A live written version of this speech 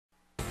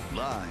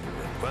Live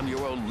from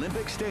your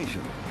Olympic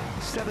station,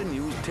 7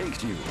 News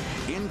takes you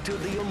into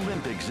the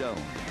Olympic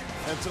zone.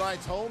 And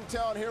tonight's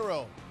hometown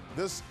hero,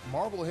 this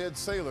Marblehead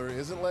sailor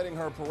isn't letting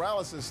her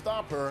paralysis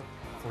stop her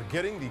for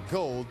getting the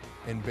gold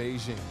in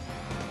Beijing.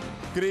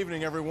 Good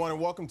evening, everyone,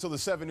 and welcome to the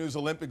 7 News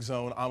Olympic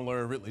Zone. I'm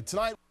Larry Ridley.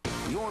 Tonight,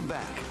 You're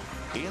back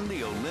in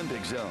the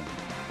Olympic zone.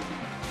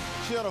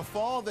 she had a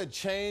fall that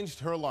changed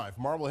her life.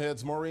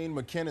 Marblehead's Maureen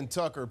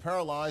McKinnon-Tucker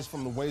paralyzed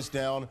from the waist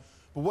down,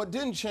 but what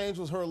didn't change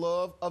was her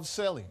love of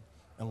sailing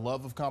and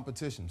love of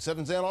competition.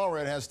 7's Ann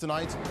Allred has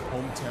tonight's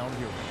hometown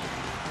hero.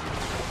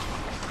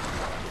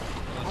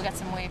 We got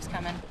some waves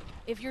coming.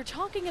 If you're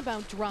talking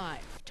about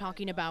drive,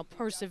 talking about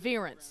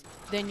perseverance,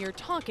 then you're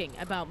talking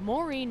about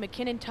Maureen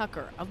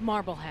McKinnon-Tucker of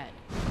Marblehead.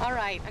 All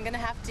right, I'm gonna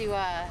have to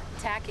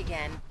tack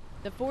again.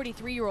 The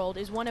 43-year-old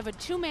is one of a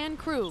two-man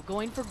crew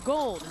going for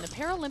gold in the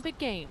Paralympic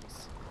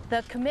Games.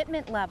 The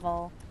commitment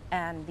level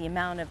and the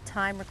amount of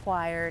time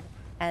required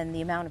and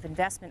the amount of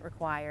investment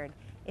required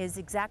is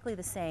exactly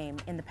the same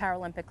in the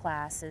Paralympic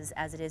classes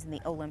as it is in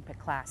the Olympic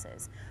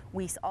classes.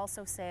 We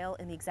also sail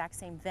in the exact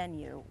same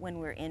venue when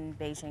we're in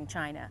Beijing,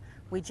 China.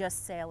 We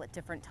just sail at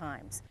different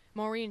times.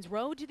 Maureen's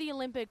road to the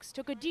Olympics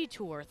took a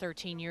detour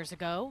 13 years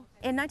ago.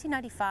 In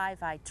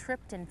 1995, I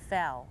tripped and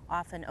fell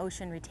off an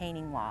ocean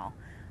retaining wall,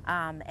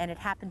 and it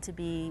happened to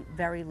be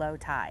very low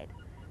tide.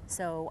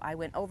 So I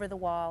went over the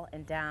wall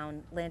and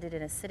down, landed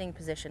in a sitting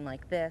position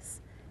like this,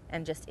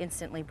 and just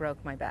instantly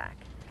broke my back.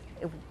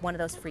 One of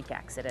those freak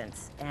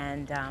accidents,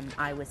 and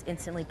I was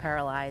instantly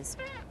paralyzed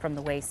from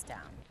the waist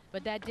down.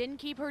 But that didn't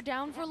keep her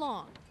down for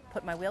long.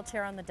 Put my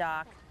wheelchair on the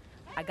dock,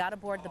 I got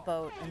aboard the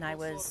boat, and I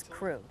was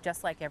crew,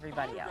 just like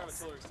everybody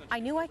else. I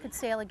knew I could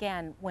sail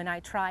again when I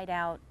tried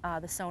out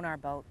the sonar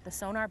boat. The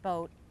sonar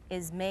boat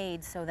is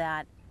made so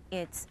that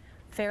it's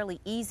fairly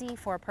easy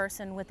for a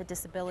person with a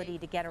disability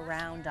to get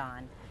around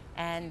on.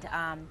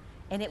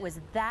 And it was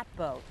that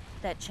boat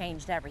that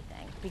changed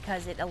everything,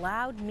 because it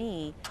allowed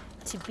me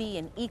to be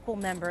an equal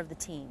member of the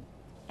team.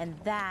 And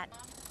that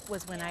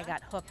was when I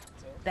got hooked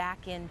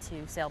back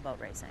into sailboat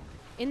racing.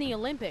 In the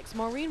Olympics,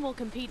 Maureen will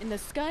compete in the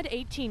Scud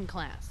 18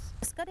 class.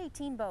 The Scud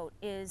 18 boat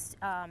is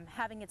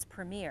having its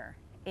premiere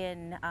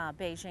in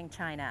Beijing,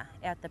 China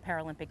at the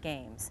Paralympic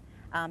Games.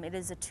 It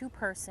is a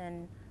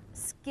two-person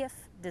skiff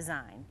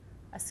design.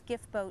 A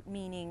skiff boat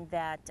meaning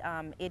that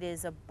it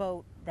is a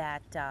boat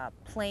that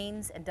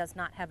planes and does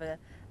not have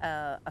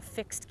a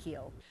fixed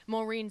keel.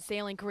 Maureen's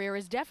sailing career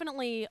is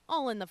definitely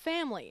all in the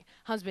family.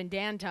 Husband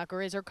Dan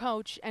Tucker is her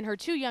coach, and her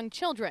two young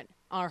children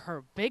are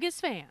her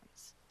biggest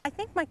fans. I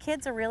think my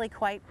kids are really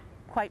quite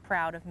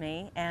proud of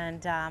me,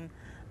 and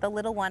the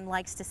little one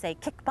likes to say,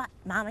 "Kick butt,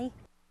 Mommy."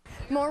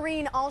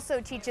 Maureen also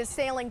teaches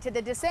sailing to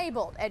the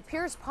disabled at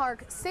Pierce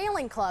Park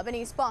Sailing Club in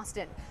East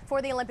Boston.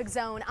 For the Olympic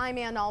Zone, I'm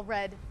Ann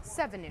Allred,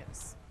 7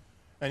 News.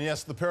 And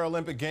yes, the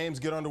Paralympic Games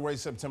get underway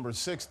September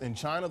 6th in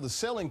China. The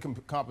sailing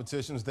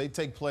competitions, they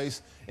take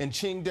place in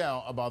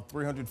Qingdao, about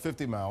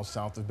 350 miles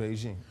south of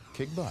Beijing.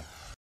 Kick butt.